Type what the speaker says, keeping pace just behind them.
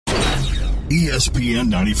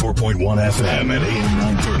ESPN 94.1 FM and AM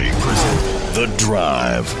 930 present The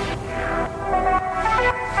Drive.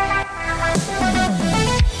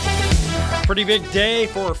 Pretty big day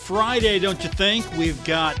for Friday, don't you think? We've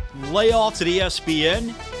got layoffs at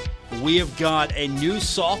ESPN. We have got a new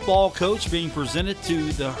softball coach being presented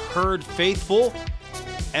to the Herd faithful.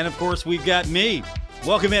 And, of course, we've got me.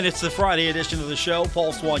 Welcome in. It's the Friday edition of the show.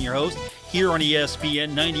 Paul Swann, your host, here on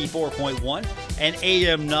ESPN 94.1 and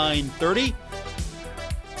AM 930.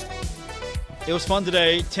 It was fun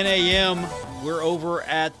today. 10 a.m., we're over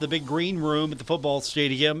at the Big Green Room at the football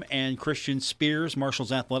stadium, and Christian Spears,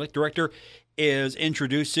 Marshall's athletic director, is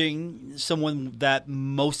introducing someone that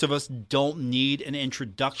most of us don't need an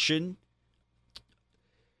introduction.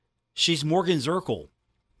 She's Morgan Zerkle.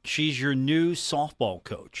 She's your new softball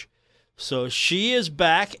coach. So she is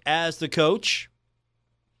back as the coach.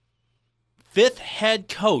 Fifth head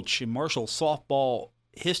coach in Marshall softball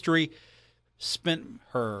history. Spent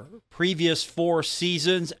her previous 4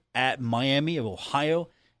 seasons at Miami of Ohio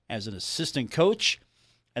as an assistant coach.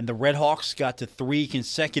 And the Red Hawks got to 3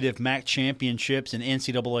 consecutive MAC championships and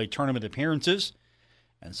NCAA tournament appearances.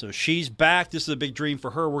 And so she's back. This is a big dream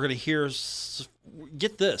for her. We're going to hear,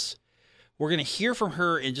 get this, we're going to hear from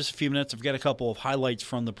her in just a few minutes. I've got a couple of highlights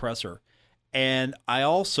from the presser. And I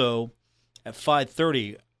also, at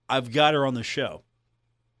 5:30, I've got her on the show.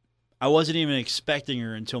 I wasn't even expecting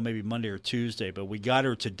her until maybe Monday or Tuesday, but we got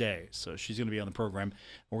her today. So she's going to be on the program.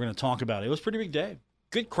 We're going to talk about it. It was a pretty big day.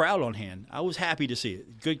 Good crowd on hand. I was happy to see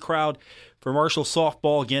it. Good crowd for Marshall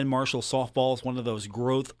softball. Again, Marshall softball is one of those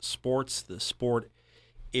growth sports. The sport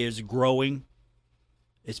is growing.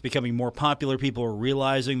 It's becoming more popular. People are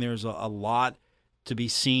realizing there's a lot to be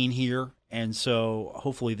seen here. And so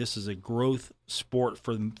hopefully this is a growth sport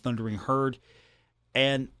for the Thundering Herd.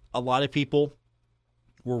 And a lot of people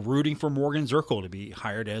were rooting for Morgan Zerkle to be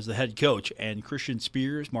hired as the head coach. And Christian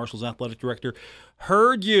Spears, Marshall's athletic director,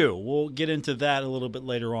 heard you. We'll get into that a little bit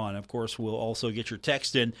later on. Of course, we'll also get your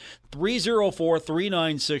text in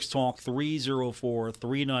 304-396-TALK,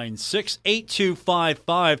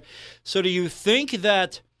 304-396-8255. So do you think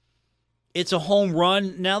that it's a home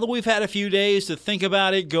run? Now that we've had a few days to think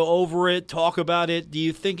about it, go over it, talk about it, do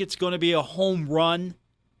you think it's going to be a home run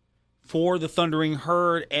for the Thundering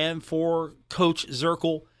Herd and for Coach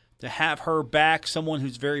Zerkle to have her back, someone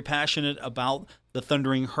who's very passionate about the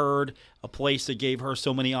Thundering Herd, a place that gave her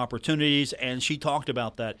so many opportunities, and she talked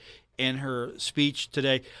about that in her speech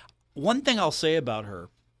today. One thing I'll say about her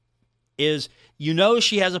is you know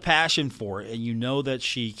she has a passion for it, and you know that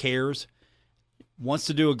she cares, wants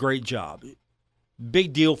to do a great job.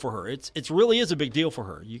 Big deal for her. It really is a big deal for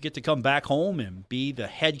her. You get to come back home and be the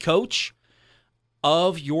head coach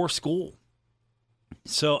of your school.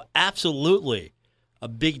 So absolutely a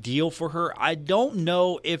big deal for her. I don't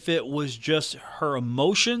know if it was just her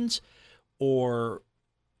emotions or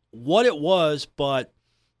what it was, but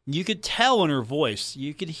you could tell in her voice.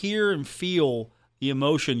 You could hear and feel the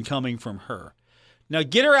emotion coming from her. Now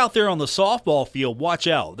get her out there on the softball field. Watch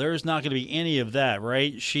out. There's not going to be any of that,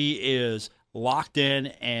 right? She is locked in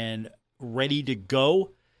and ready to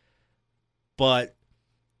go. But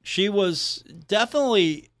she was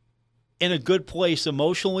definitely in a good place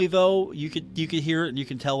emotionally, though. You could hear it and you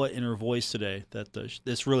can tell it in her voice today that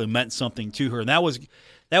this really meant something to her, and that was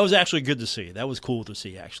actually good to see. That was cool to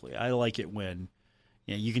see. Actually, I like it when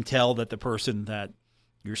you can tell that the person that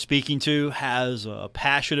you're speaking to has a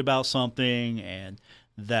passion about something and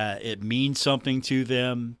that it means something to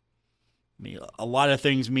them. I mean, a lot of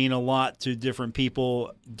things mean a lot to different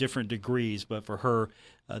people, different degrees, but for her,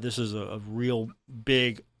 this is a real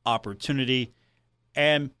big opportunity.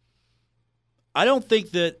 And I don't think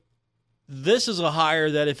that this is a hire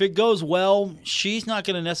that if it goes well, she's not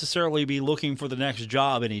going to necessarily be looking for the next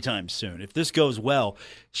job anytime soon. If this goes well,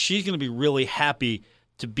 she's going to be really happy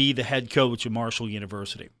to be the head coach at Marshall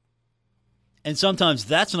University. And sometimes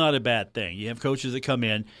that's not a bad thing. You have coaches that come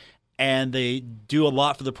in and they do a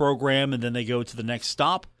lot for the program and then they go to the next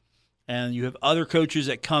stop. And you have other coaches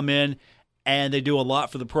that come in and they do a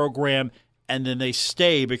lot for the program and then they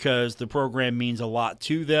stay because the program means a lot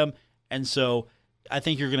to them. And so I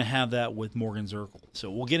think you're going to have that with Morgan Zerkle.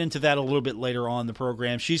 So we'll get into that a little bit later on in the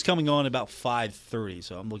program. She's coming on about 5:30,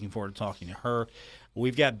 so I'm looking forward to talking to her.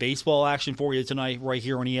 We've got baseball action for you tonight right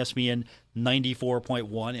here on ESPN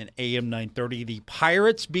 94.1 and AM 930. The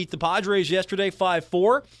Pirates beat the Padres yesterday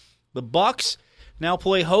 5-4. The Bucks now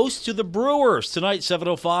play host to the Brewers tonight,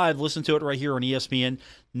 7:05. Listen to it right here on ESPN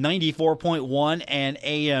 94.1 and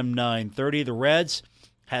AM 930. The Reds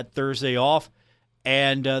had Thursday off,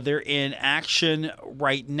 and they're in action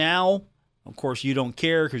right now Of course, you don't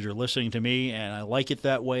care because you're listening to me, and I like it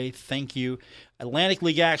that way. Thank you. Atlantic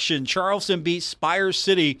League action. Charleston beats Spire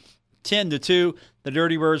City 10-2. The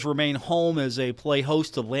Dirty Birds remain home as they play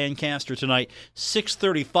host to Lancaster tonight,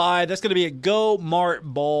 6:35. That's going to be at Go Mart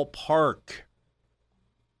Ballpark.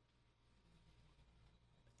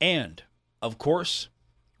 And, of course,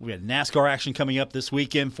 we have NASCAR action coming up this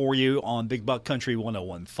weekend for you on Big Buck Country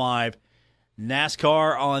 101.5.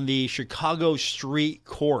 NASCAR on the Chicago Street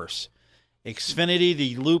Course. Xfinity,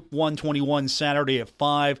 the Loop 121 Saturday at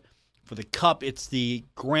 5. For the Cup, it's the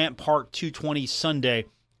Grant Park 220 Sunday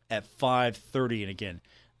at 5:30. And again,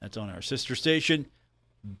 that's on our sister station,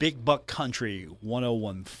 Big Buck Country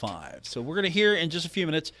 101.5. So we're going to hear in just a few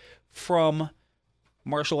minutes from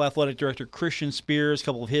Marshall Athletic Director Christian Spears, a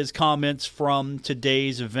couple of his comments from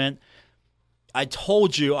today's event. I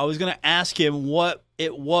told you I was going to ask him what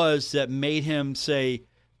it was that made him say,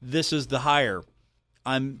 this is the hire.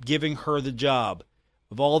 I'm giving her the job.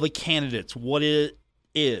 Of all the candidates, what it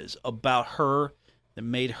is about her that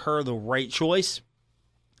made her the right choice.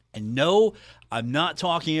 And no, I'm not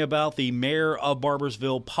talking about the mayor of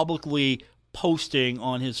Barboursville publicly posting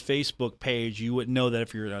on his Facebook page. You wouldn't know that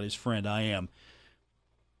if you're not his friend. I am.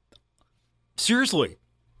 Seriously,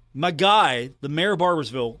 my guy, the mayor of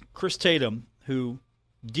Barboursville, Chris Tatum, who,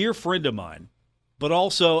 dear friend of mine, but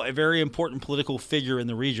also a very important political figure in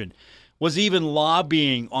the region, was even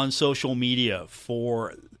lobbying on social media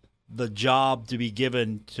for the job to be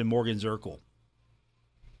given to Morgan Zerkle.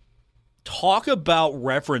 Talk about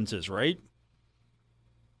references, right?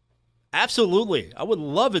 Absolutely. I would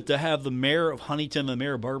love it to have the mayor of Huntington and the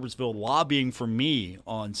mayor of Barboursville lobbying for me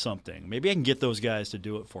on something. Maybe I can get those guys to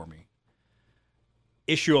do it for me.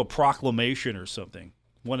 Issue a proclamation or something.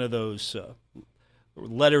 One of those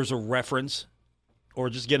letters of reference. Or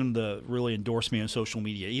just get them to really endorse me on social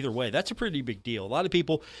media. Either way, that's a pretty big deal. A lot of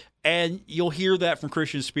people, and you'll hear that from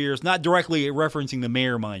Christian Spears, not directly referencing the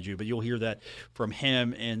mayor, mind you, but you'll hear that from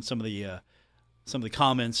him and some of the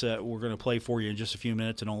comments that we're going to play for you in just a few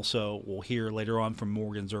minutes, and also we'll hear later on from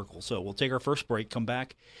Morgan Zerkle. So we'll take our first break, come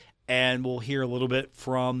back, and we'll hear a little bit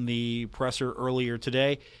from the presser earlier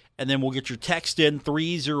today, and then we'll get your text in,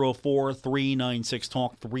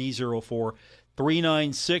 304-396-TALK,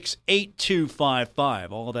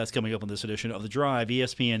 304-396-8255. All of that's coming up on this edition of The Drive,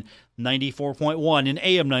 ESPN 94.1 and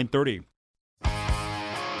AM 930.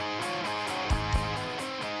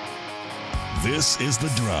 This is The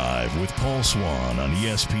Drive with Paul Swann on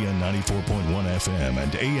ESPN 94.1 FM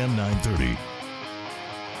and AM 930.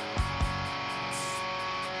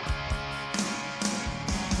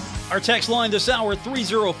 Our text line this hour,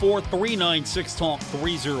 304-396-TALK,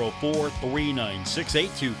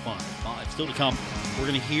 304-396-8255. Still to come, we're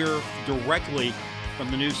going to hear directly from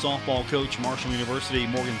the new softball coach, Marshall University,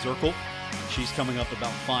 Morgan Zerkle. She's coming up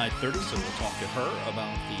about 5:30, so we'll talk to her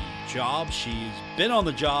about the job. She's been on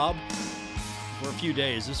the job for a few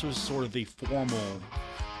days. This was sort of the formal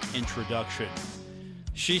introduction.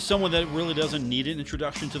 She's someone that really doesn't need an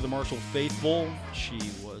introduction to the Marshall faithful. She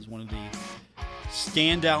was one of the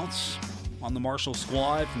standouts on the Marshall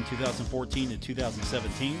squad from 2014 to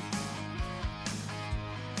 2017.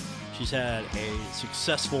 She's had a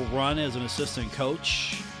successful run as an assistant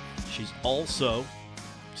coach. She's also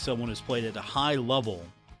someone who's played at a high level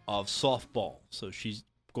of softball. So she's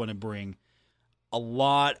going to bring a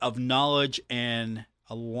lot of knowledge and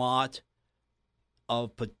a lot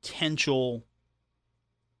of potential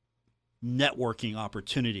networking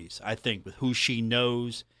opportunities, I think, with who she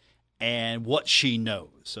knows and what she knows.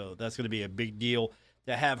 So that's going to be a big deal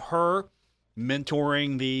to have her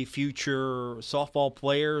mentoring the future softball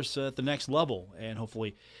players at the next level and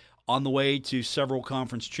hopefully on the way to several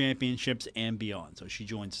conference championships and beyond. So she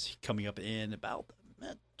joins coming up in about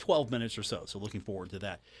 12 minutes or so. So looking forward to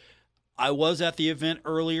that. I was at the event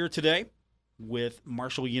earlier today with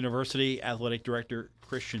Marshall University Athletic Director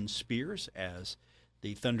Christian Spears as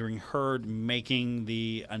the Thundering Herd making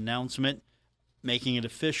the announcement, making it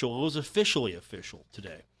official. It was officially official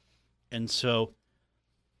today. And so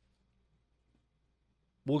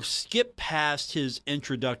we'll skip past his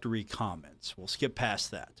introductory comments. We'll skip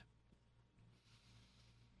past that.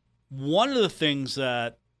 One of the things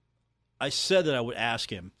that I said that I would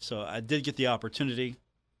ask him, so I did get the opportunity,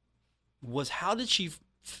 was how did she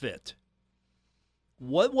fit?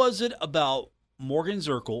 What was it about Morgan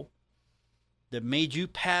Zerkle that made you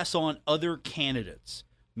pass on other candidates?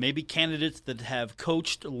 Maybe candidates that have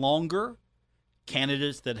coached longer,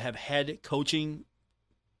 candidates that have had coaching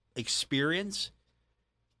experience,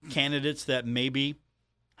 candidates that maybe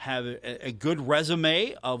have a good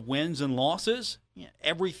resume of wins and losses,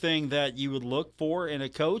 everything that you would look for in a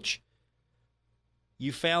coach.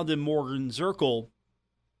 you found in Morgan Zerkle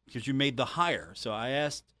because you made the hire. So I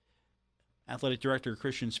asked Athletic Director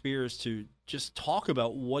Christian Spears to just talk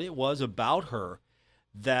about what it was about her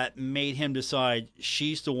that made him decide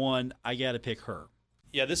she's the one, I got to pick her.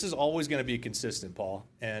 Yeah, this is always going to be consistent, Paul,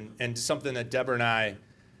 and something that Deborah and I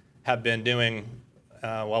have been doing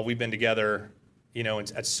while we've been together,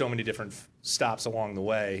 at so many different stops along the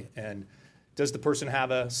way. And does the person have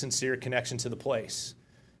a sincere connection to the place?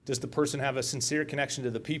 Does the person have a sincere connection to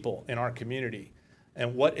the people in our community?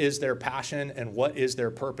 And what is their passion and what is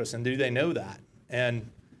their purpose? And do they know that? And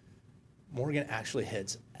Morgan actually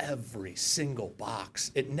hits every single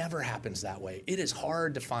box. It never happens that way. It is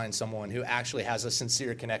hard to find someone who actually has a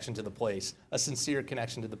sincere connection to the place, a sincere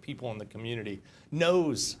connection to the people in the community,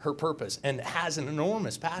 knows her purpose, and has an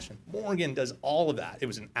enormous passion. Morgan does all of that. It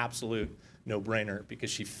was an absolute no-brainer because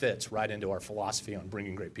she fits right into our philosophy on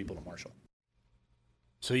bringing great people to Marshall.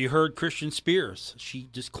 So you heard Christian Spears. She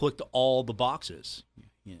just clicked all the boxes.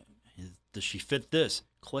 Does she fit this?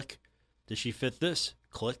 Click. Does she fit this?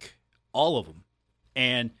 Click. All of them.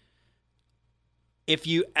 And if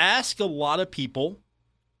you ask a lot of people,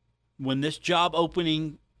 when this job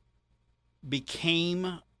opening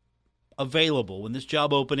became available, when this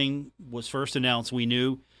job opening was first announced, we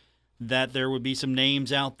knew that there would be some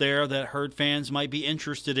names out there that Herd fans might be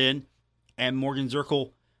interested in, and Morgan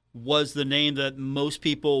Zerkle was the name that most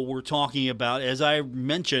people were talking about. As I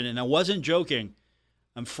mentioned, and I wasn't joking,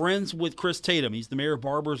 I'm friends with Chris Tatum. He's the mayor of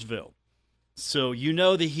Barbersville. So you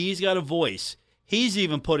know that he's got a voice. He's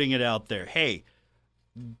even putting it out there. Hey,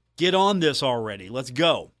 get on this already. Let's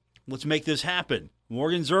go. Let's make this happen.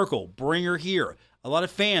 Morgan Zerkle, bring her here. A lot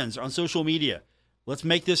of fans on social media. Let's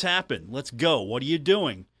make this happen. Let's go. What are you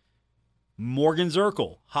doing? Morgan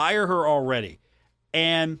Zerkle, hire her already.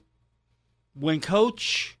 And when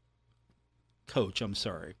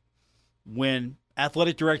when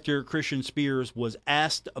Athletic Director Christian Spears was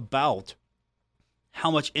asked about how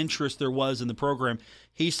much interest there was in the program,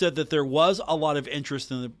 he said that there was a lot of interest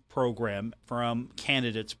in the program from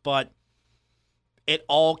candidates, but it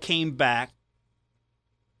all came back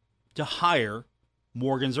to hire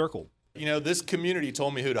Morgan Zerkle. This community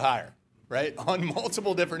told me who to hire, right? On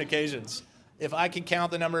multiple different occasions. If I could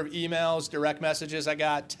count the number of emails, direct messages I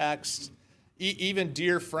got, texts, even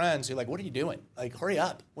dear friends who are like, what are you doing? Like, hurry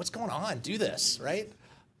up. What's going on? Do this, right?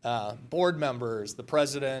 Board members, the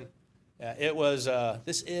president.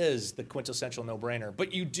 This is the quintessential no-brainer.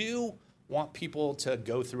 But you do want people to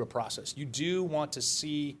go through a process. You do want to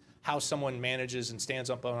see how someone manages and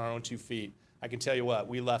stands up on our own 2 feet. I can tell you what,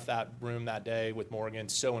 we left that room that day with Morgan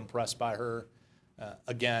so impressed by her.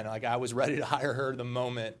 Again, I was ready to hire her the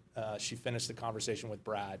moment she finished the conversation with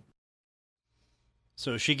Brad.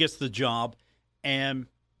 So she gets the job, and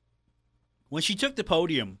when she took the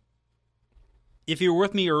podium, if you were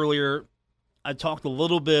with me earlier, I talked a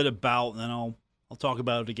little bit about, and then I'll talk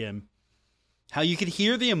about it again, how you could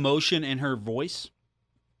hear the emotion in her voice,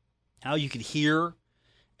 how you could hear,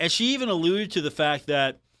 and she even alluded to the fact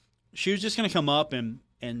that she was just going to come up and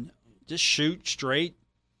just shoot straight,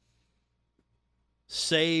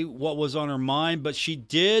 say what was on her mind, but she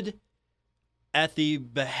did, at the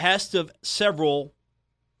behest of several,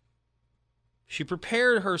 she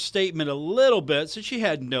prepared her statement a little bit, so she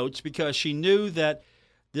had notes because she knew that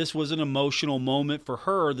this was an emotional moment for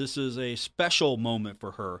her. This is a special moment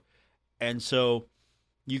for her. And so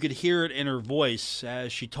you could hear it in her voice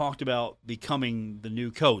as she talked about becoming the new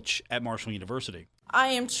coach at Marshall University. I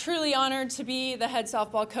am truly honored to be the head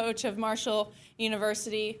softball coach of Marshall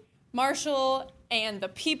University. Marshall and the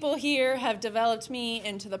people here have developed me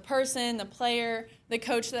into the person, the player, the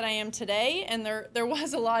coach that I am today, and there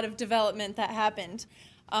was a lot of development that happened.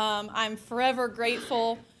 I'm forever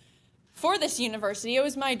grateful for this university. It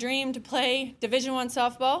was my dream to play Division I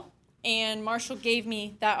softball, and Marshall gave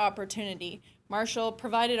me that opportunity. Marshall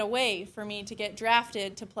provided a way for me to get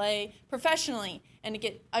drafted to play professionally and to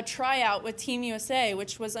get a tryout with Team USA,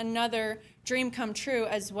 which was another dream come true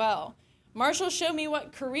as well. Marshall showed me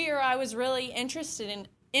what career I was really interested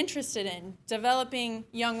in, developing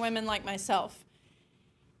young women like myself.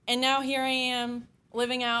 And now here I am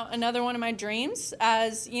living out another one of my dreams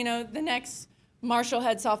as, the next Marshall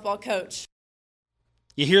head softball coach.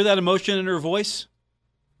 You hear that emotion in her voice?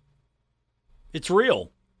 It's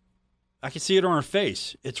real. I can see it on her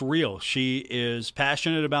face. It's real. She is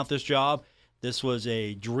passionate about this job. This was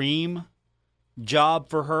a dream job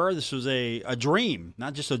for her. This was a dream,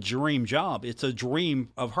 not just a dream job. It's a dream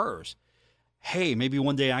of hers. Hey, maybe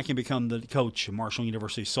one day I can become the coach of Marshall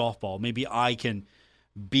University softball. Maybe I can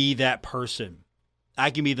be that person. I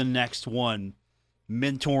can be the next one.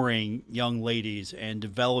 mentoring young ladies and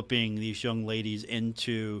developing these young ladies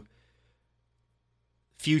into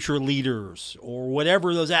future leaders or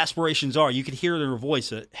whatever those aspirations are. You could hear in her voice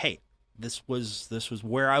that, hey, this was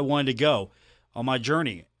where I wanted to go on my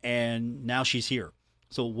journey, and now she's here.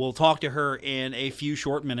 So we'll talk to her in a few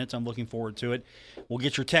short minutes. I'm looking forward to it. We'll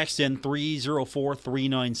get your text in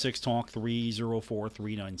 304-396-TALK,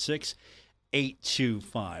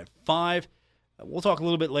 304-396-8255. We'll talk a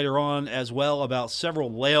little bit later on as well about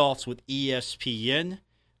several layoffs with ESPN.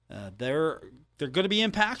 They're going to be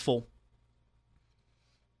impactful.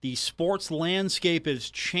 The sports landscape is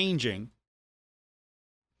changing.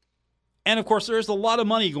 And, of course, there's a lot of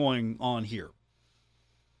money going on here.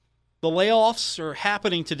 The layoffs are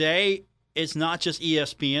happening today. It's not just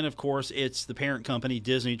ESPN, of course. It's the parent company,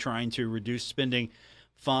 Disney, trying to reduce spending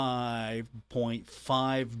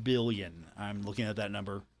 $5.5 billion. I'm looking at that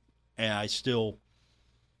number, and I still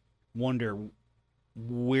wonder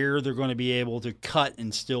where they're going to be able to cut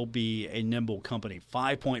and still be a nimble company.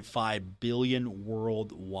 $5.5 billion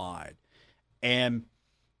worldwide. And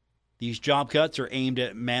these job cuts are aimed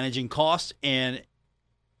at managing costs and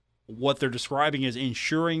what they're describing as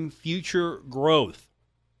ensuring future growth.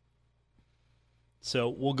 So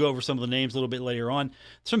we'll go over some of the names a little bit later on.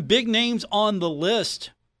 Some big names on the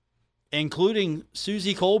list, including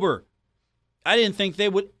Susie Colbert. I didn't think they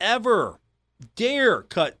would ever dare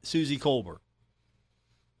cut Susie Colbert.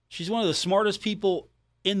 She's one of the smartest people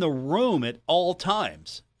in the room at all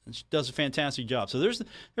times. And she does a fantastic job. So there's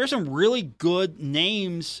some really good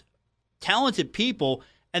names, talented people,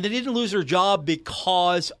 and they didn't lose their job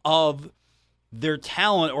because of their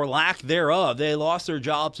talent or lack thereof. They lost their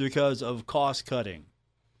jobs because of cost cutting.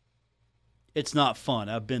 It's not fun.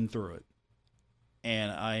 I've been through it.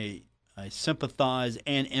 And I sympathize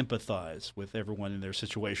and empathize with everyone in their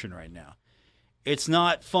situation right now. It's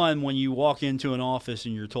not fun when you walk into an office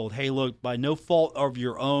and you're told, hey, look, by no fault of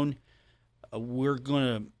your own, we're going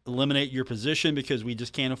to eliminate your position because we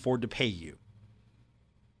just can't afford to pay you.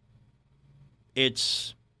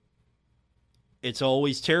 It's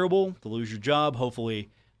always terrible to lose your job. Hopefully,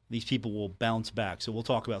 these people will bounce back. So we'll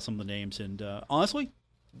talk about some of the names. And honestly,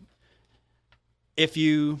 if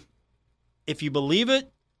you believe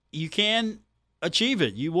it, you can achieve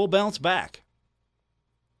it. You will bounce back.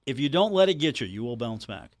 If you don't let it get you, you will bounce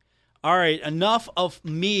back. All right, enough of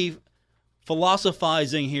me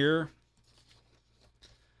philosophizing here.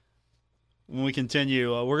 When we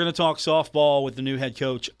continue, we're going to talk softball with the new head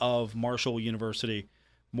coach of Marshall University,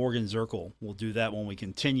 Morgan Zerkle. We'll do that when we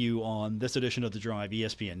continue on this edition of The Drive,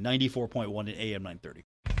 ESPN 94.1 and AM 930.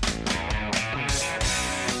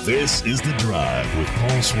 This is The Drive with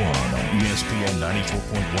Paul Swann on ESPN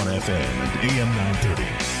 94.1 FM and AM 930.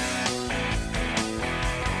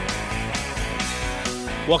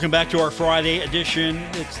 Welcome back to our Friday edition.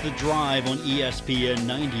 It's The Drive on ESPN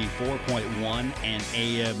 94.1 and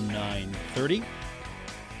AM 930.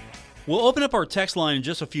 We'll open up our text line in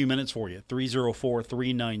just a few minutes for you.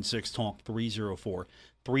 304-396-TALK,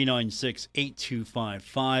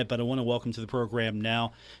 304-396-8255. But I want to welcome to the program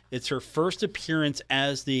now. It's her first appearance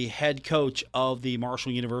as the head coach of the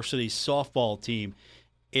Marshall University softball team.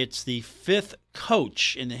 It's the fifth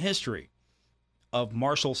coach in the history of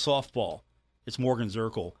Marshall softball. It's Morgan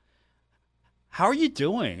Zerkle. How are you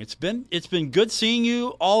doing? It's been good seeing you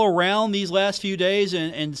all around these last few days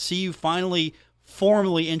and see you finally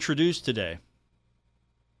formally introduced today.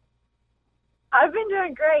 I've been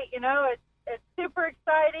doing great. It's super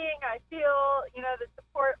exciting. I feel, the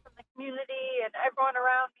support from the community and everyone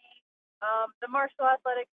around me, the Marshall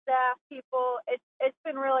Athletic staff, people. It's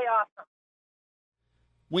been really awesome.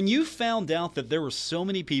 When you found out that there were so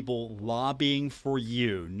many people lobbying for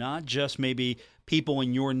you, not just maybe people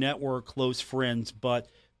in your network, close friends, but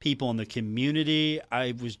people in the community,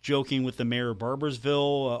 I was joking with the mayor of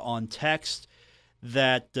Barboursville on text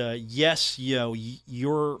that, yes,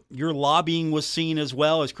 your lobbying was seen as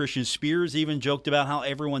well, as Christian Spears even joked about how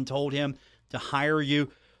everyone told him to hire you.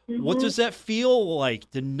 Mm-hmm. What does that feel like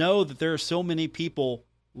to know that there are so many people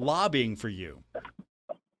lobbying for you?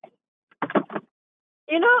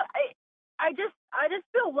 I just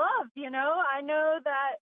feel loved, I know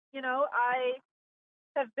that, I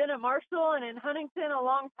have been at Marshall and in Huntington a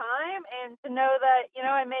long time, and to know that,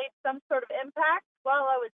 I made some sort of impact while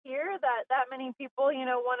I was here, that many people,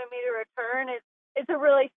 wanted me to return, it's a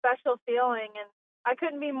really special feeling, and I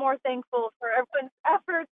couldn't be more thankful for everyone's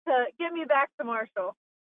efforts to get me back to Marshall.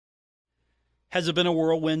 Has it been a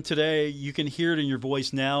whirlwind today? You can hear it in your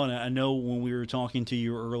voice now, and I know when we were talking to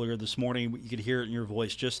you earlier this morning, you could hear it in your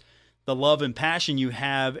voice, just the love and passion you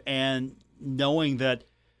have and knowing that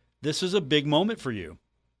this is a big moment for you.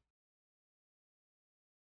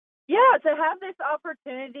 Yeah, to have this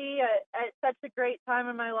opportunity at such a great time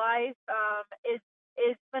in my life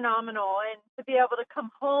is phenomenal, and to be able to come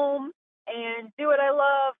home and do what I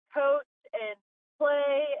love, coach and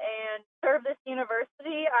play and serve this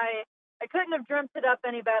university, I couldn't have dreamt it up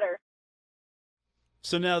any better.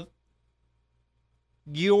 So now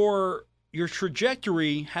your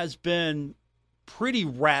trajectory has been pretty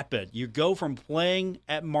rapid. You go from playing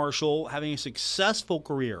at Marshall, having a successful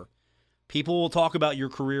career. People will talk about your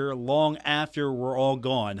career long after we're all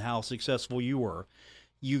gone, how successful you were.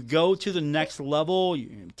 You go to the next level,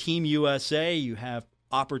 Team USA, you have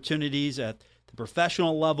opportunities at the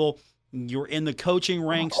professional level. You're in the coaching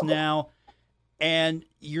ranks now, and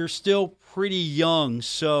you're still pretty young.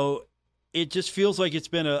 So it just feels like it's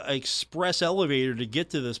been an express elevator to get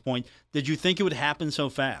to this point. Did you think it would happen so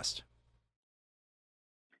fast?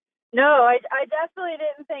 No, I definitely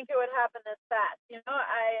didn't think it would happen this fast.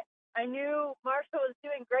 I knew Marshall was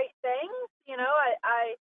doing great things.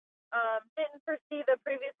 I didn't foresee the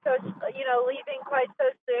previous coach, leaving quite so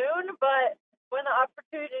soon. But when the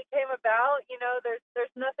opportunity came about,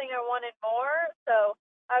 there's nothing I wanted more. So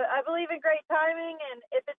I believe in great timing, and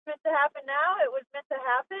if it's meant to happen now, it was meant to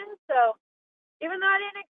happen. So even though I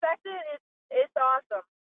didn't expect it, it's awesome.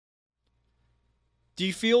 Do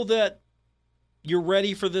you feel that you're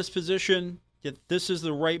ready for this position, that this is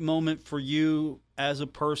the right moment for you as a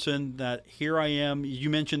person, that here I am? You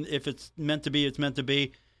mentioned if it's meant to be, it's meant to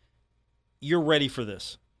be. You're ready for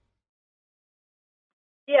this.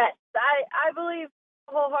 Yes, I believe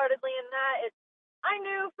wholeheartedly in that. I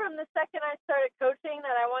knew from the second I started coaching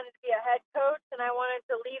that I wanted to be a head coach, and I wanted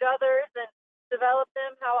to lead others and develop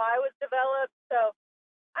them how I was developed. So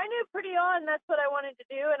I knew pretty on that's what I wanted to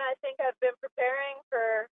do, and I think I've been preparing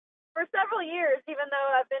for several years, even though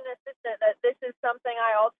I've been an assistant, that this is something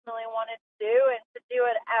I ultimately wanted to do, and to do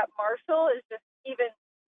it at Marshall is just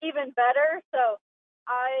even better. So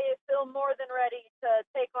I feel more than ready to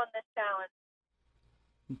take on this challenge.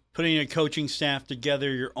 Putting a coaching staff together,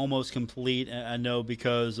 you're almost complete. I know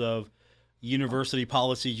because of university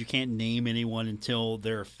policies, you can't name anyone until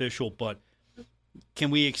they're official, but can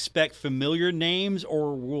we expect familiar names,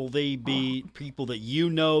 or will they be people that you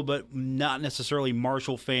know but not necessarily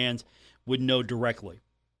Marshall fans would know directly?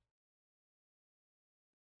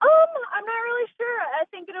 I'm not really sure. I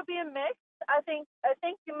think it'll be a mix. I think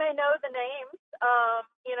you may know the names.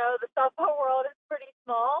 The softball world is pretty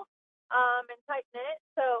small and tight knit,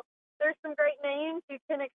 so there's some great names. You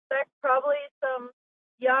can expect probably some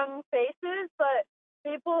young faces, but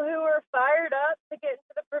people who are fired up to get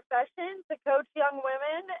into the profession, to coach young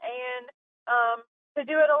women, and to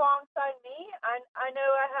do it alongside me. I know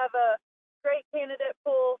I have a great candidate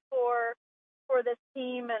pool for this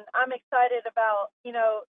team, and I'm excited about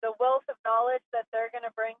the wealth of knowledge that they're going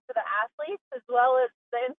to bring to the athletes, as well as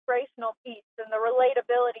the inspirational piece and the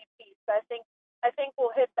relatability piece. I think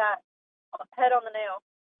we'll hit that head on the nail.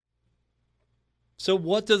 So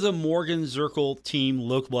what does a Morgan Zerkle team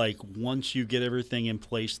look like once you get everything in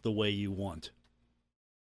place the way you want?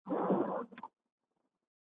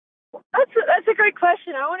 That's a great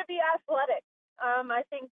question. I want to be athletic. I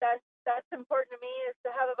think that's important to me, is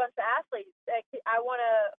to have a bunch of athletes. I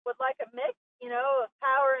would like a mix, of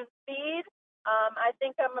power and speed. I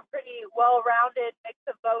think I'm a pretty well-rounded mix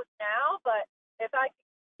of both now, but if I could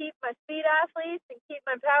keep my speed athletes and keep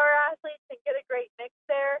my power athletes and get a great mix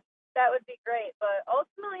there, that would be great. But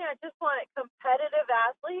ultimately, I just want competitive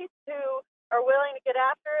athletes who are willing to get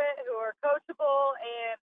after it, who are coachable,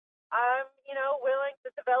 and I'm, willing to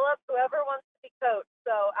develop whoever wants to be coached.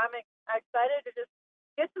 So I'm excited to just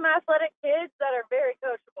get some athletic kids that are very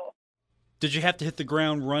coachable. Did you have to hit the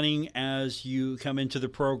ground running as you come into the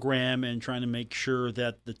program and trying to make sure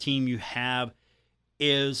that the team you have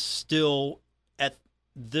is still at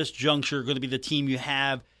this juncture going to be the team you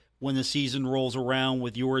have when the season rolls around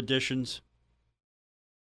with your additions?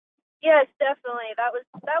 Yes, definitely. That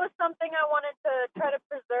was something I wanted to try to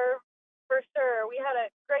preserve for sure. We had a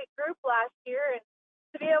great group last year, and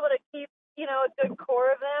to be able to keep, a good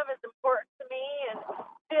core of them is important to me, and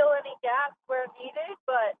fill any gaps where needed.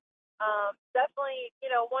 But definitely,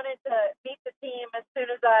 wanted to meet the team as soon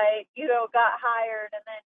as I, got hired, and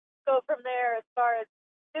then go from there as far as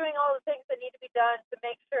doing all the things that need to be done to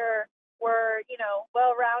make sure we're,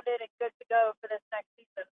 well-rounded and good to go for this next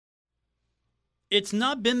season. It's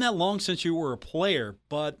not been that long since you were a player,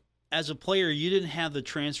 but as a player, you didn't have the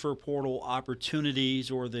transfer portal opportunities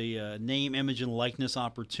or the name, image, and likeness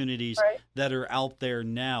opportunities that are out there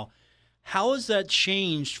now. How has that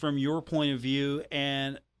changed from your point of view,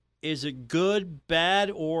 and is it good, bad,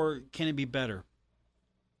 or can it be better?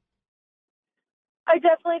 I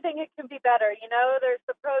definitely think it can be better. There's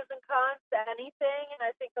the pros and cons to anything, and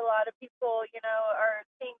I think a lot of people, are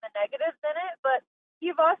seeing the negatives in it. But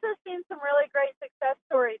you've also seen some really great success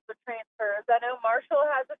stories with transfers. I know Marshall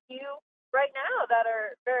has a few right now that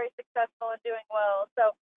are very successful and doing well.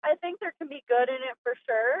 So I think there can be good in it for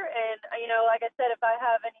sure. And, like I said, if I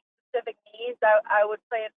have any specific needs, I would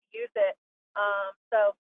plan to use it.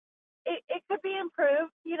 So it could be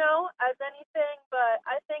improved, as anything, but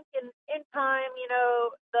I think in time,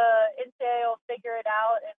 the NCAA will figure it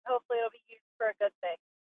out, and hopefully it'll be used for a good thing.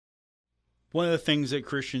 One of the things that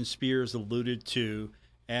Christian Spears alluded to,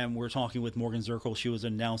 and we're talking with Morgan Zerkle, she was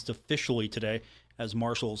announced officially today as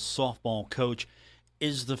Marshall's softball coach,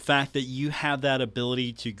 is the fact that you have that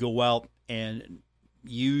ability to go out and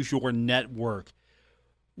use your network.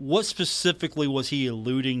 What specifically was he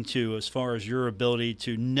alluding to as far as your ability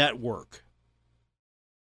to network?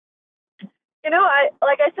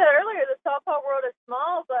 Like I said earlier, the softball world is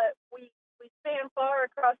small, but we span far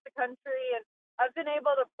across the country, and I've been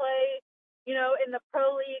able to play, in the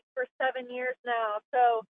pro league for 7 years now.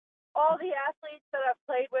 So all the athletes that I've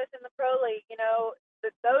played with in the pro league,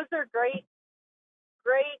 those are great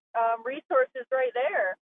resources right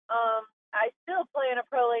there. I still play in a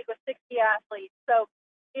pro league with 60 athletes. So,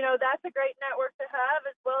 that's a great network to have,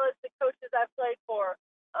 as well as the coaches I've played for.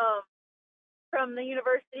 From the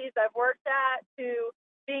universities I've worked at to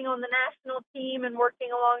being on the national team and working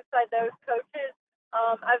alongside those coaches,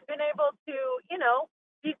 I've been able to,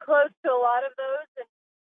 be close to a lot of those and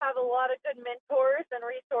have a lot of good mentors and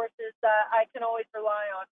resources that I can always rely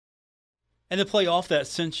on. And to play off that,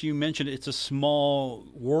 since you mentioned it's a small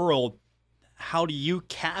world, how do you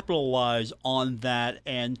capitalize on that,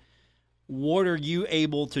 and what are you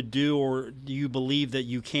able to do, or do you believe that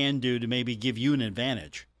you can do to maybe give you an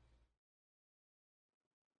advantage?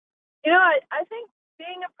 I think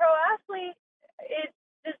being a pro athlete is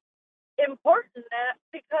just important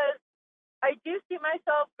because I do see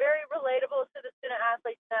myself very relatable to the student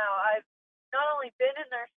athletes now. I've not only been in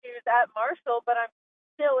their shoes at Marshall, but I'm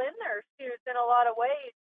still in their shoes in a lot of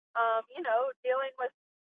ways, dealing with,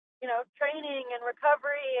 training and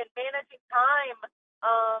recovery and managing time.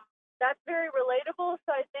 That's very relatable.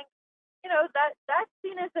 So I think, that's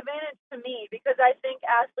seen as an advantage to me because I think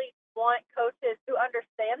athletes want coaches who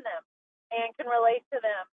understand them and can relate to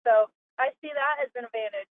them. So I see that as an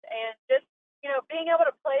advantage. And just, being able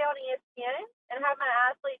to play on ESPN and have my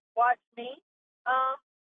athletes watch me,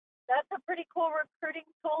 that's a pretty cool recruiting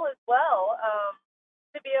tool as well,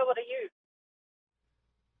 to be able to use.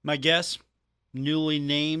 My guest, newly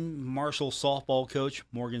named Marshall softball coach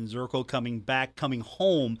Morgan Zerkle, coming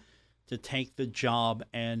home to take the job.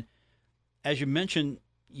 And as you mentioned,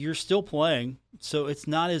 you're still playing, so it's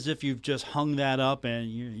not as if you've just hung that up and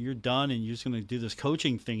you're done and you're just going to do this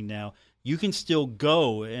coaching thing now. You can still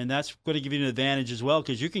go, and that's going to give you an advantage as well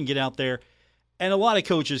because you can get out there, and a lot of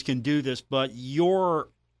coaches can do this, but you're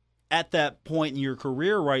at that point in your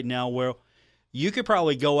career right now where you could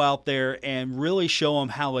probably go out there and really show them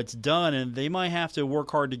how it's done, and they might have to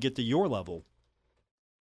work hard to get to your level.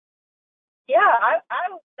 Yeah,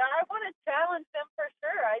 I want to challenge them for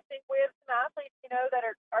sure. I think we have some athletes, that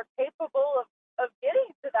are capable of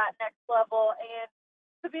getting to that next level, and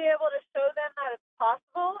to be able to show them that it's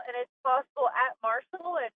possible, and it's possible at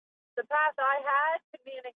Marshall. And the path I had could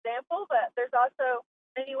be an example, but there's also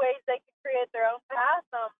many ways they can create their own path.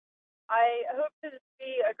 I hope to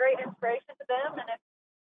be a great inspiration to them, and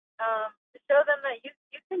to show them that you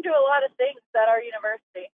can do a lot of things at our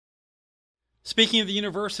university. Speaking of the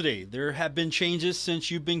university, there have been changes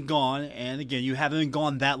since you've been gone, and again, you haven't been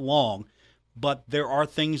gone that long, but there are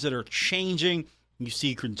things that are changing. You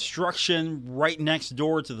see construction right next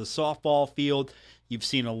door to the softball field. You've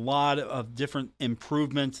seen a lot of different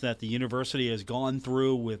improvements that the university has gone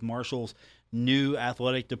through with Marshall's new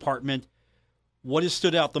athletic department. What has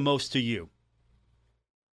stood out the most to you?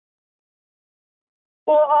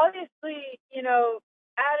 Well, obviously,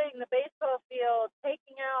 adding the baseball field,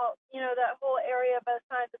 taking out, that whole area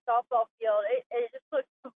behind the softball field, it just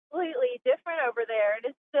looks completely different over there. And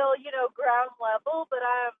it's still, ground level, but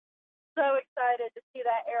I'm so excited to see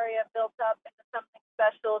that area built up into something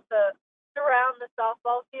special to surround the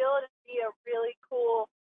softball field and be a really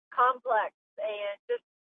cool complex and just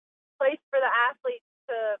place for the athletes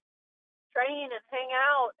to train and hang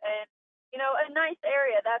out, and, a nice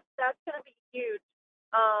area. That's going to be huge.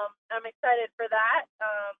 I'm excited for that,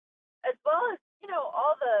 as well as,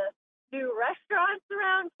 all the new restaurants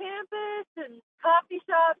around campus and coffee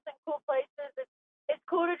shops and cool places. It's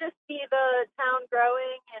cool to just see the town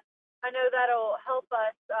growing, and I know that'll help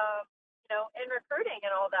us, in recruiting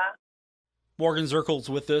and all that. Morgan Zerkle's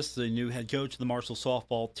with us, the new head coach of the Marshall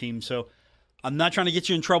softball team. So I'm not trying to get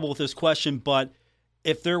you in trouble with this question, but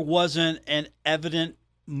if there wasn't an evident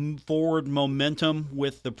forward momentum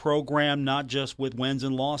with the program, not just with wins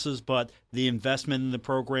and losses, but the investment in the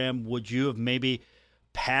program, would you have maybe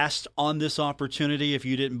passed on this opportunity if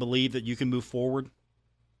you didn't believe that you can move forward?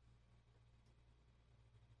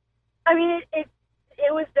 I mean, it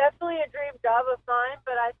was definitely a dream job of mine,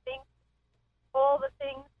 but I think all the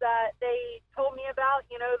things that they told me about,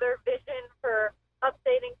 their vision for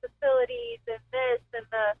updating facilities and this and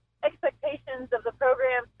the expectations of the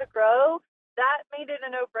programs to grow, that made it a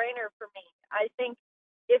no-brainer for me. I think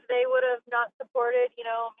if they would have not supported,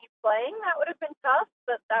 me playing, that would have been tough,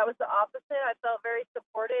 but that was the opposite. I felt very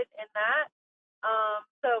supported in that.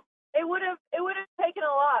 So it would have taken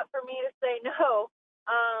a lot for me to say no.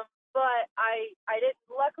 But I didn't.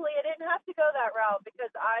 Luckily, I didn't have to go that route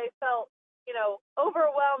because I felt,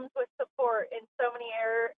 overwhelmed with support in so many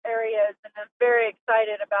areas, and I'm very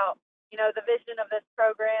excited about, the vision of this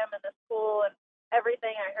program and the school and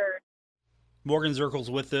everything I heard. Morgan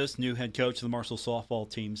Zerkle's with us, new head coach of the Marshall softball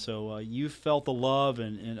team. So you felt the love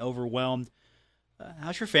and overwhelmed.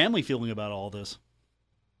 How's your family feeling about all this?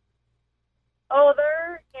 Oh,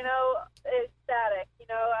 they're, ecstatic.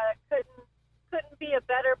 I couldn't be a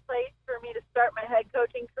better place for me to start my head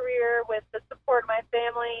coaching career with the support of my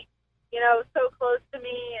family, so close to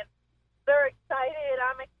me. And they're excited.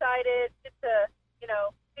 I'm excited to,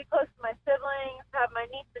 be close to my siblings, have my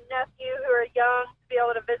niece and nephew who are young to be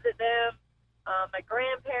able to visit them, my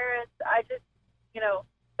grandparents. I just,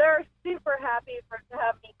 they're super happy to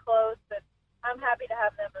have me close, and I'm happy to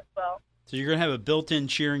have them as well. So you're going to have a built-in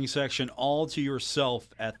cheering section all to yourself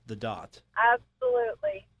at the dot.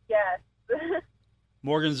 Absolutely, yes.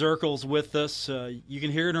 Morgan Zerkle's with us. You can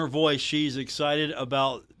hear in her voice she's excited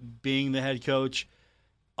about being the head coach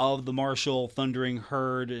of the Marshall Thundering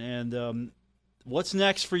Herd. And what's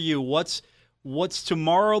next for you? What's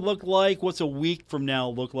tomorrow look like? What's a week from now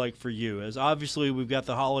look like for you? As obviously we've got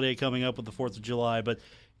the holiday coming up with the 4th of July, but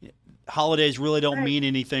holidays really don't mean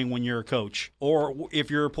anything when you're a coach or if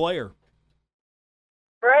you're a player.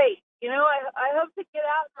 Right. I hope to get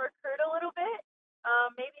out and recruit a little bit.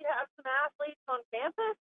 Maybe have some athletes on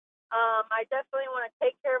campus. I definitely want to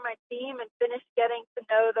take care of my team and finish getting to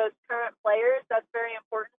know those current players. That's very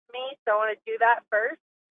important to me, so I want to do that first.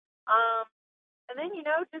 And then,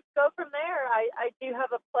 just go from there. I do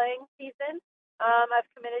have a playing season I've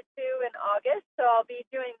committed to in August, so I'll be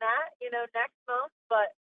doing that, next month.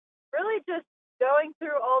 But really just going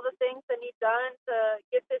through all the things that need done to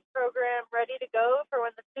get this program ready to go for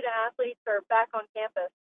when the student athletes are back on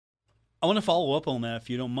campus. I want to follow up on that,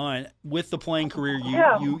 if you don't mind. With the playing career,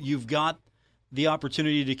 you've got the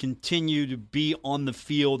opportunity to continue to be on the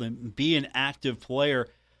field and be an active player.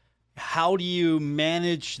 How do you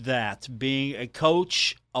manage that, being a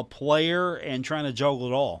coach, a player, and trying to juggle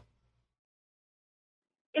it all?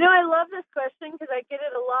 I love this question because I get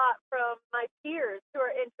it a lot from my peers who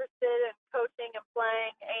are interested in coaching and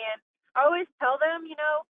playing. And I always tell them,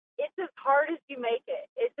 it's as hard as you make it.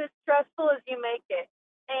 It's as stressful as you make it.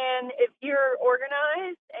 And if you're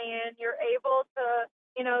organized and you're able to,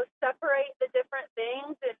 separate the different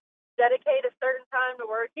things and dedicate a certain time to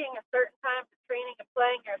working, a certain time to training and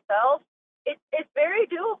playing yourself, it's very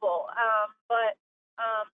doable. But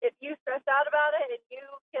if you stress out about it and you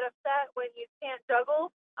get upset when you can't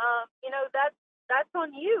juggle, that's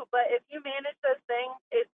on you. But if you manage those things,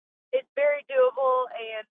 it's very doable.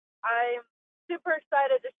 And I'm super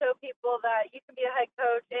excited to show people that you can be a head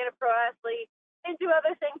coach and a pro athlete and do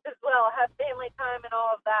other things as well, have family time and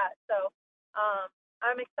all of that. So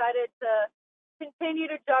I'm excited to continue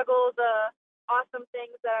to juggle the awesome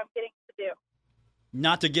things that I'm getting to do.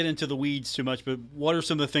 Not to get into the weeds too much, but what are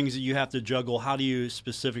some of the things that you have to juggle? How do you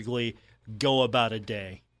specifically go about a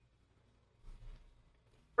day?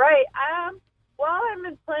 Right. While I'm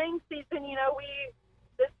in playing season,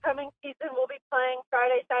 this coming season we'll be playing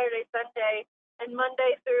Friday, Saturday, Sunday, and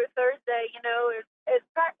Monday through Thursday, is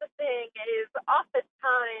practicing, is office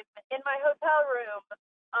time in my hotel room.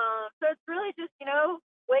 So it's really just,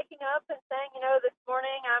 waking up and saying, this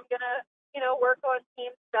morning I'm going to, work on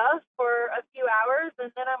team stuff for a few hours,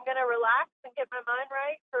 and then I'm going to relax and get my mind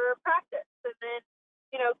right for practice. And then,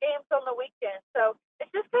 games on the weekend. So it's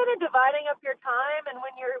just kind of dividing up your time. And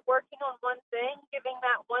when you're working on one thing, giving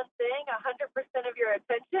that one thing 100% of your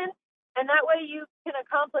attention. And that way you can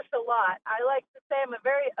accomplish a lot. I like to say I'm a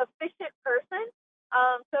very efficient person.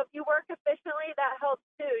 So if you work efficiently, that helps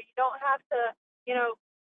too. You don't have to,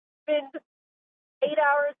 spend 8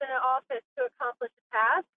 hours in an office to accomplish a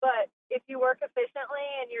task. But if you work efficiently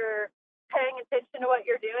and you're paying attention to what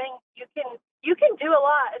you're doing, you can do a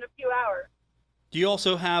lot in a few hours. Do you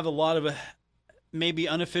also have a lot of maybe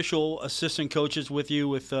unofficial assistant coaches with you,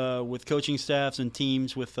 with coaching staffs and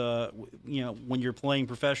teams, with when you're playing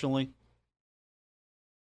professionally?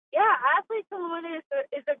 Yeah, Athletes Unlimited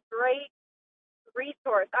is a great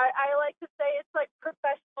resource. I like to say it's like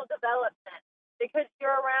professional development, because you're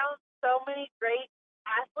around so many great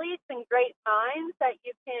athletes and great minds that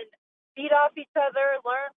you can feed off each other,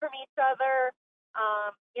 learn from each other,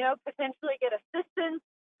 potentially get assistance,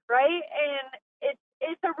 right? And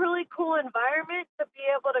it's a really cool environment to be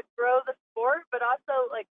able to grow the sport, but also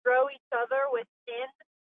like grow each other within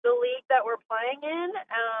the league that we're playing in.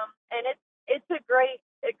 And it's a great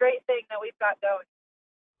thing that we've got going.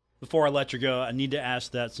 Before I let you go, I need to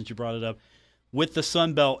ask that since you brought it up. With the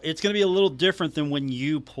Sun Belt, it's going to be a little different than when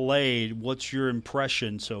you played. What's your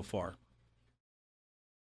impression so far?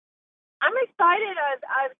 I'm excited.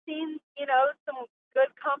 I've seen, some good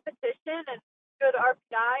competition and good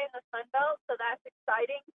RPI in the Sun Belt, so that's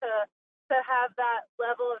exciting to have that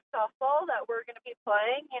level of softball that we're going to be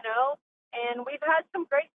playing, And we've had some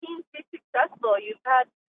great teams be successful. You've had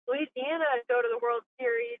Louisiana go to the World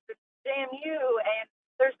Series with JMU, and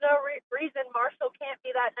there's no reason Marshall can't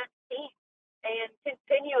be that next team and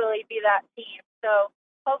continually be that team. So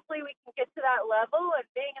hopefully we can get to that level, and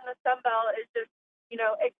being in the Sun Belt is just,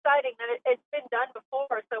 exciting that it's been done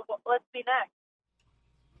before, so let's be next.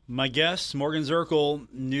 My guest, Morgan Zerkle,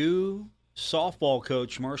 new softball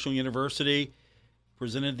coach, Marshall University,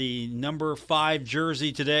 presented the number 5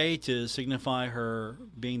 jersey today to signify her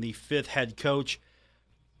being the 5th head coach.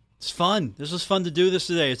 It's fun. This was fun to do this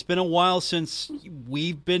today. It's been a while since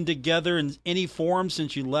we've been together in any form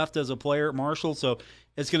since you left as a player at Marshall, so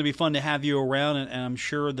it's going to be fun to have you around, and I'm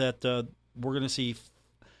sure that we're going to see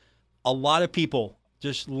a lot of people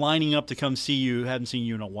just lining up to come see you. Haven't seen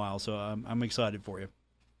you in a while, so I'm excited for you.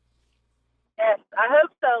 Yes, I hope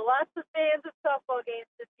so. Lots of fans of softball games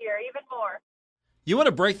this year, even more. You want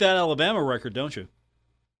to break that Alabama record, don't you?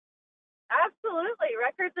 Absolutely.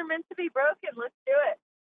 Records are meant to be broken. Let's do it.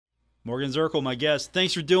 Morgan Zerkle, my guest.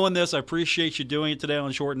 Thanks for doing this. I appreciate you doing it today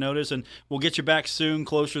on short notice, and we'll get you back soon,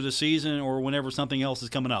 closer to the season or whenever something else is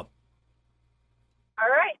coming up. All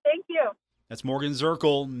right. Thank you. That's Morgan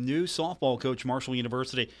Zerkle, new softball coach, Marshall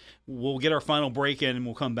University. We'll get our final break in, and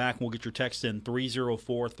we'll come back and we'll get your text in,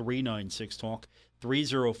 304-396-TALK,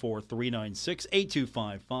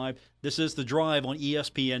 304-396-8255. This is The Drive on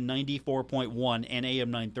ESPN 94.1 and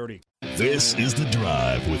AM 930. This is The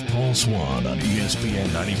Drive with Paul Swann on ESPN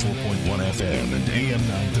 94.1 FM and AM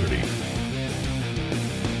 930.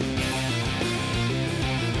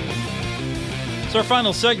 It's our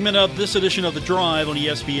final segment of this edition of The Drive on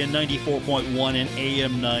ESPN 94.1 and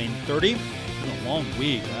AM 930. It's been a long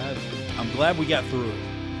week. I'm glad we got through it.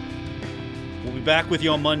 We'll be back with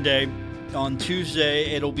you on Monday. On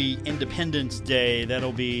Tuesday, it'll be Independence Day.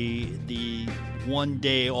 That'll be the one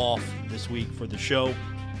day off this week for the show.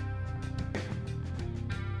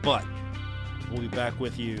 But we'll be back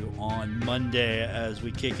with you on Monday as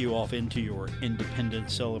we kick you off into your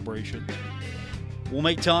independence celebration. We'll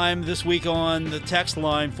make time this week on the text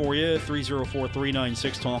line for you,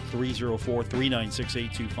 304-396-TALK,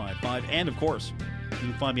 304-396-8255. And, of course, you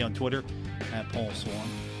can find me on Twitter at Paul Swann.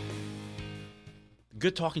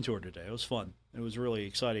 Good talking to her today. It was fun. It was really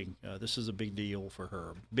exciting. This is a big deal for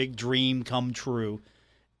her. Big dream come true.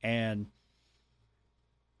 And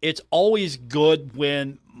it's always good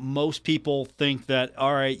when most people think that,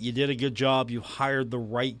 all right, you did a good job, you hired the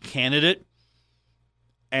right candidate.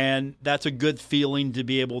 And that's a good feeling to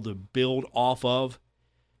be able to build off of.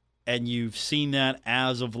 And you've seen that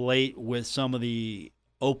as of late with some of the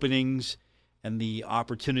openings and the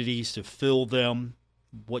opportunities to fill them,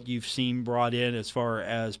 what you've seen brought in as far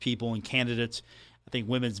as people and candidates. I think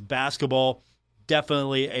women's basketball,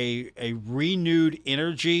 definitely a renewed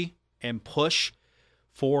energy and push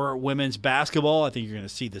for women's basketball. I think you're going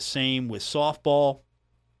to see the same with softball,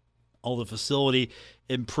 all the facility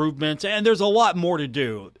improvements, and there's a lot more to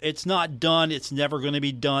do. It's not done. It's never going to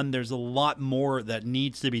be done. There's a lot more that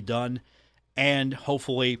needs to be done, and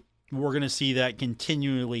hopefully we're going to see that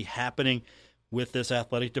continually happening with this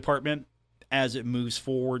athletic department as it moves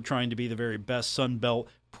forward, trying to be the very best Sun Belt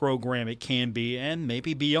program it can be, and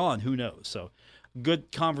maybe beyond. Who knows? So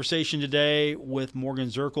good conversation today with Morgan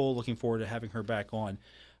Zerkle. Looking forward to having her back on.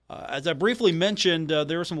 As I briefly mentioned,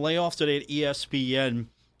 there were some layoffs today at ESPN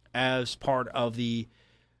as part of the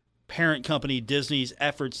parent company Disney's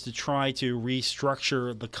efforts to try to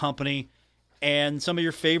restructure the company. And some of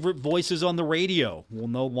your favorite voices on the radio will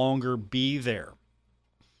no longer be there.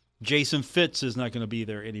 Jason Fitz is not going to be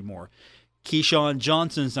there anymore. Keyshawn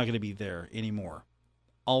Johnson's not going to be there anymore.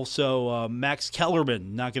 Also, Max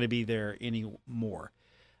Kellerman not going to be there anymore.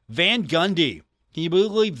 Van Gundy. Can you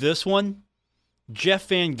believe this one? Jeff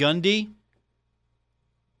Van Gundy.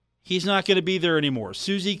 He's not going to be there anymore.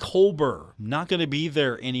 Susie Colbert, not going to be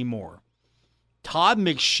there anymore. Todd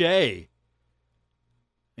McShay.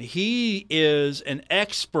 He is an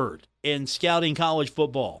expert in scouting college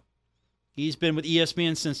football. He's been with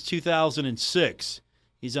ESPN since 2006.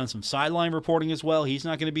 He's done some sideline reporting as well. He's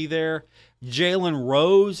not going to be there. Jalen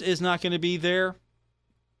Rose is not going to be there.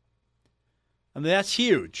 I mean, that's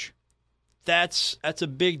huge. That's a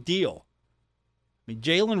big deal. I mean,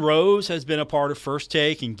 Jalen Rose has been a part of First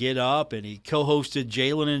Take and Get Up, and he co-hosted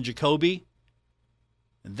Jalen and Jacoby.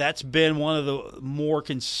 And that's been one of the more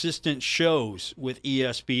consistent shows with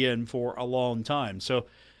ESPN for a long time. So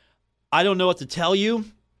I don't know what to tell you.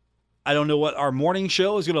 I don't know what our morning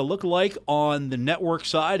show is going to look like on the network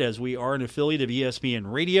side, as we are an affiliate of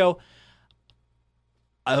ESPN Radio.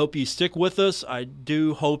 I hope you stick with us. I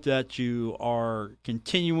do hope that you are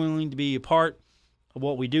continuing to be a part of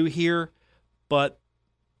what we do here. But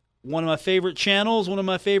one of my favorite channels, one of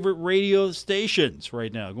my favorite radio stations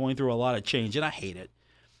right now, going through a lot of change, and I hate it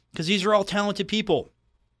because these are all talented people.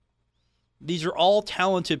 These are all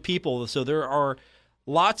talented people. So there are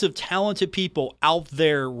lots of talented people out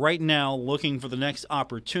there right now looking for the next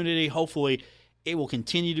opportunity. Hopefully it will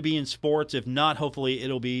continue to be in sports. If not, hopefully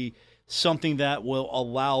it'll be something that will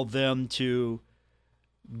allow them to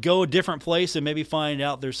go a different place and maybe find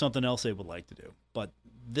out there's something else they would like to do. But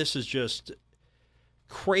this is just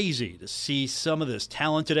crazy to see some of this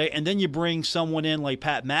talent today. And then you bring someone in like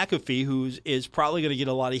Pat McAfee, who is probably going to get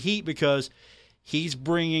a lot of heat because he's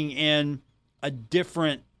bringing in a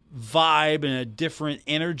different vibe and a different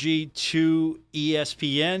energy to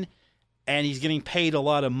ESPN, and he's getting paid a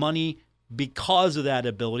lot of money because of that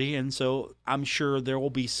ability. And so I'm sure there will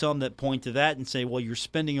be some that point to that and say, well, you're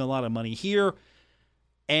spending a lot of money here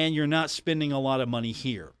and you're not spending a lot of money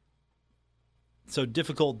here. So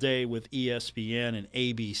difficult day with ESPN and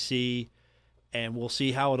ABC, and we'll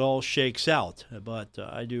see how it all shakes out. But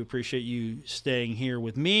I do appreciate you staying here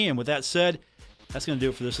with me. And with that said, that's going to do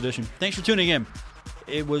it for this edition. Thanks for tuning in.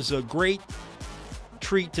 It was a great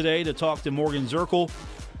treat today to talk to Morgan Zerkle,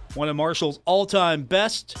 one of Marshall's all-time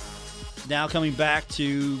best, now coming back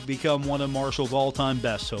to become one of Marshall's all-time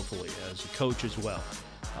best, hopefully, as a coach as well.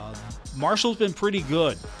 Marshall's been pretty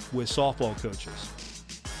good with softball coaches.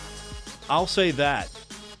 I'll say that.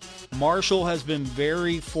 Marshall has been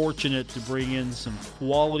very fortunate to bring in some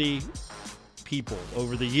quality people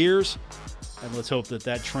over the years, and let's hope that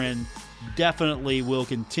that trend definitely will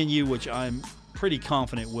continue, which I'm pretty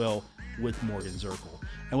confident will with Morgan Zerkle.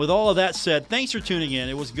 And with all of that said, thanks for tuning in.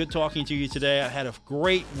 It was good talking to you today. I had a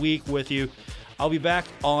great week with you. I'll be back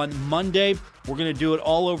on Monday. We're going to do it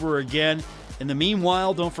all over again. In the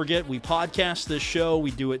meanwhile, don't forget, we podcast this show.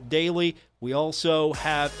 We do it daily. We also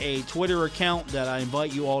have a Twitter account that I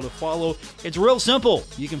invite you all to follow. It's real simple.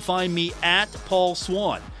 You can find me at Paul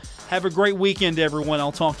Swann. Have a great weekend, everyone.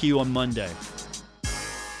 I'll talk to you on Monday.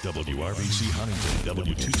 WRBC Huntington,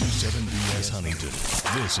 W227BS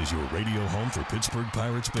Huntington. This is your radio home for Pittsburgh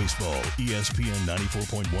Pirates baseball, ESPN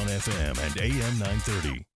 94.1 FM and AM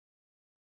 930.